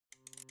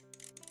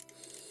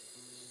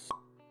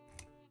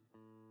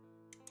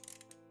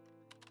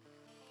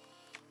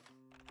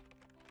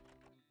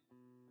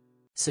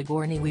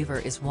Sigourney Weaver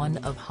is one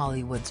of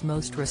Hollywood's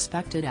most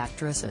respected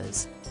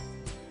actresses.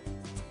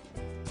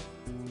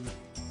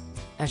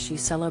 As she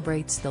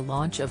celebrates the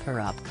launch of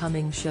her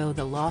upcoming show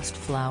The Lost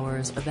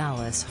Flowers of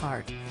Alice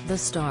Hart, the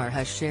star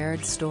has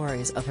shared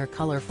stories of her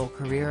colorful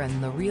career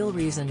and the real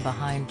reason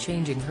behind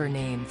changing her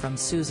name from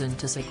Susan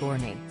to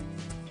Sigourney.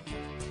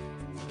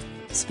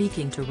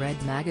 Speaking to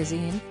Red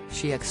magazine,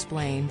 she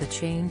explained the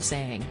change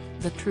saying,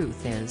 "The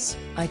truth is,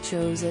 I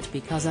chose it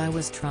because I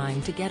was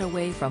trying to get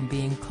away from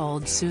being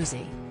called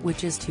Susie,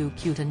 which is too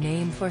cute a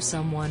name for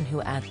someone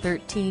who at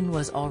 13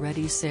 was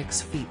already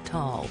 6 feet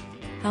tall.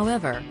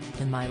 However,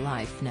 in my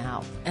life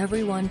now,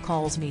 everyone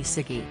calls me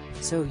Siggy,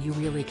 so you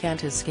really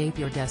can't escape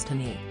your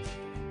destiny."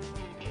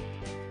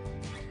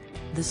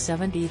 The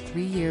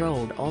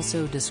 73-year-old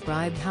also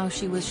described how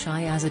she was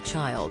shy as a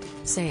child,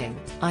 saying,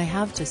 "I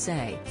have to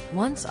say,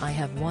 once I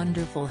have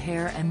wonderful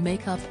hair and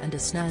makeup and a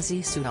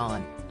snazzy suit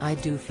on, I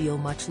do feel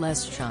much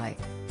less shy.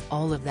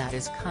 All of that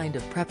is kind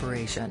of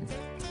preparation.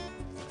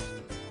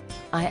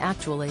 I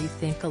actually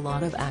think a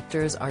lot of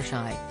actors are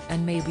shy,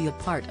 and maybe a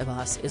part of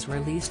us is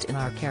released in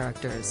our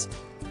characters."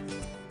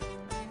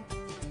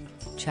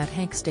 Chet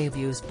Hanks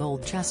debuts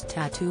bold chest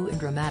tattoo in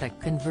dramatic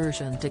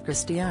conversion to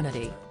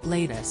Christianity.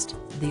 Latest,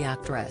 the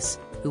actress,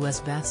 who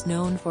is best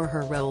known for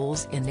her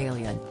roles in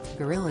Alien,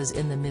 Gorillas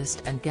in the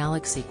Mist and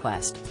Galaxy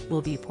Quest,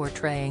 will be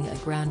portraying a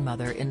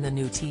grandmother in the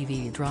new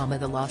TV drama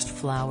The Lost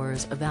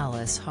Flowers of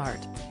Alice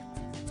Hart.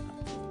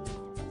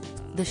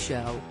 The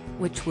show,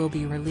 which will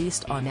be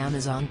released on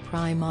Amazon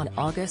Prime on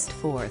August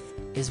 4,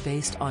 is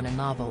based on a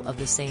novel of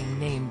the same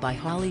name by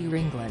Holly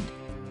Ringland.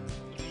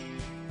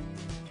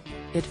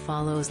 It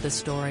follows the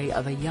story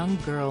of a young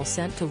girl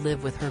sent to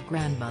live with her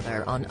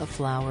grandmother on a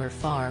flower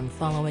farm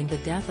following the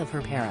death of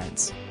her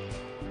parents.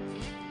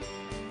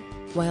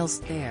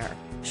 Whilst there,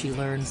 she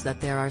learns that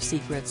there are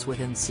secrets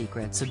within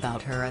secrets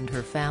about her and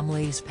her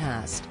family's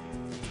past.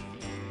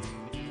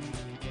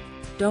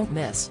 Don't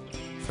miss.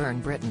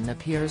 Fern Britton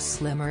appears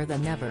slimmer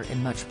than ever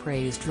in much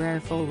praised rare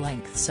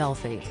full-length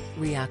selfie.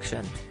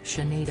 Reaction: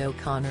 Sinead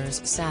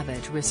O'Connor's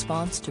savage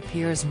response to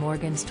Piers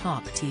Morgan's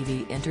Talk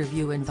TV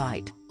interview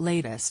invite.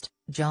 Latest,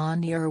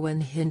 John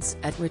Irwin hints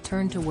at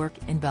return to work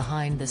in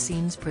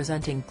behind-the-scenes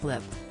presenting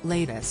clip.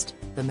 Latest,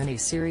 the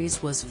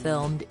miniseries was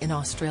filmed in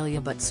Australia,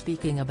 but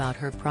speaking about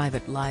her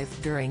private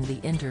life during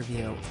the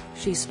interview,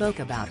 she spoke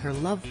about her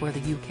love for the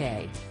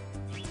UK.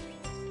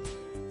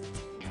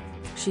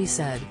 She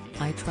said,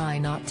 "I try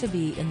not to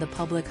be in the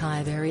public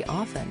eye very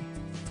often.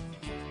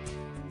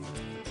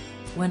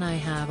 When I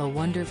have a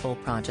wonderful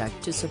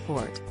project to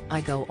support,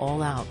 I go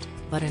all out,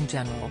 but in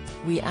general,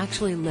 we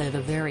actually live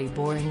a very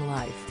boring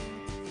life.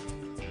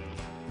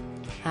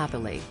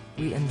 Happily,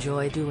 we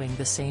enjoy doing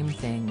the same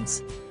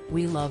things.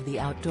 We love the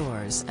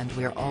outdoors and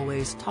we're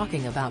always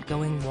talking about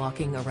going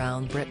walking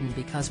around Britain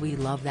because we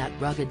love that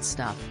rugged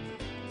stuff."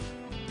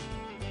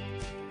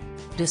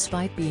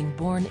 Despite being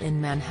born in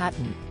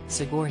Manhattan,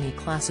 Sigourney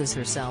classes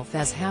herself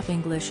as half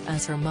English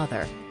as her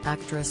mother.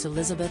 Actress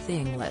Elizabeth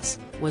Inglis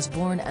was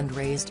born and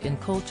raised in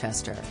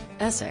Colchester,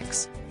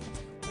 Essex.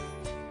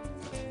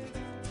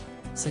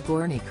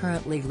 Sigourney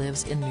currently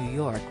lives in New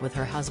York with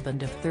her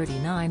husband of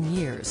 39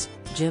 years,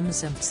 Jim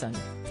Simpson.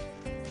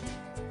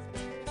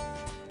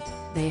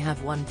 They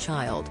have one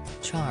child,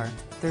 Char,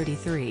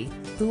 33,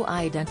 who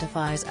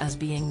identifies as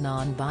being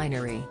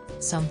non-binary,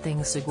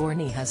 something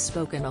Sigourney has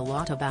spoken a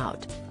lot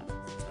about.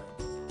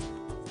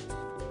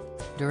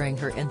 During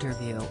her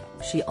interview,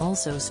 she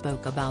also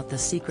spoke about the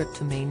secret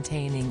to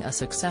maintaining a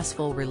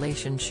successful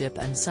relationship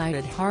and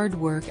cited hard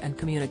work and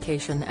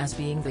communication as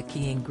being the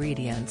key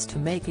ingredients to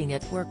making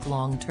it work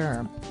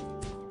long-term.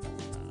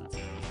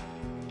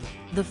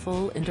 The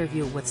full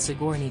interview with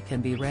Sigourney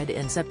can be read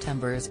in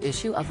September's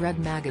issue of Red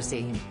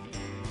magazine.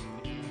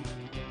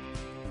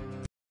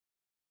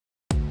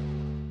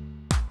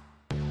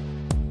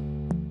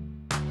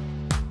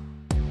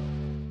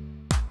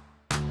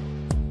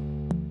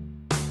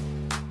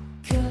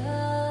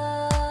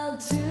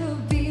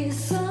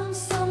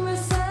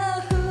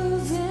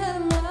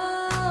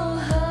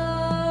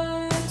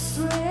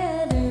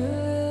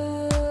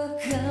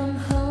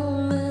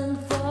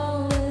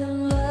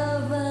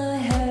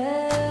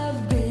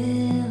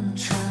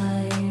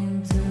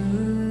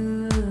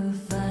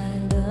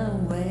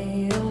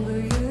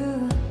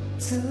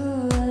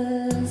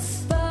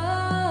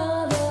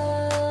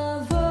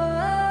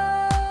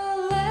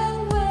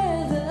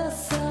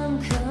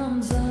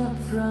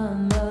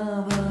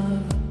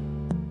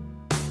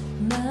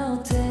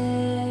 Now take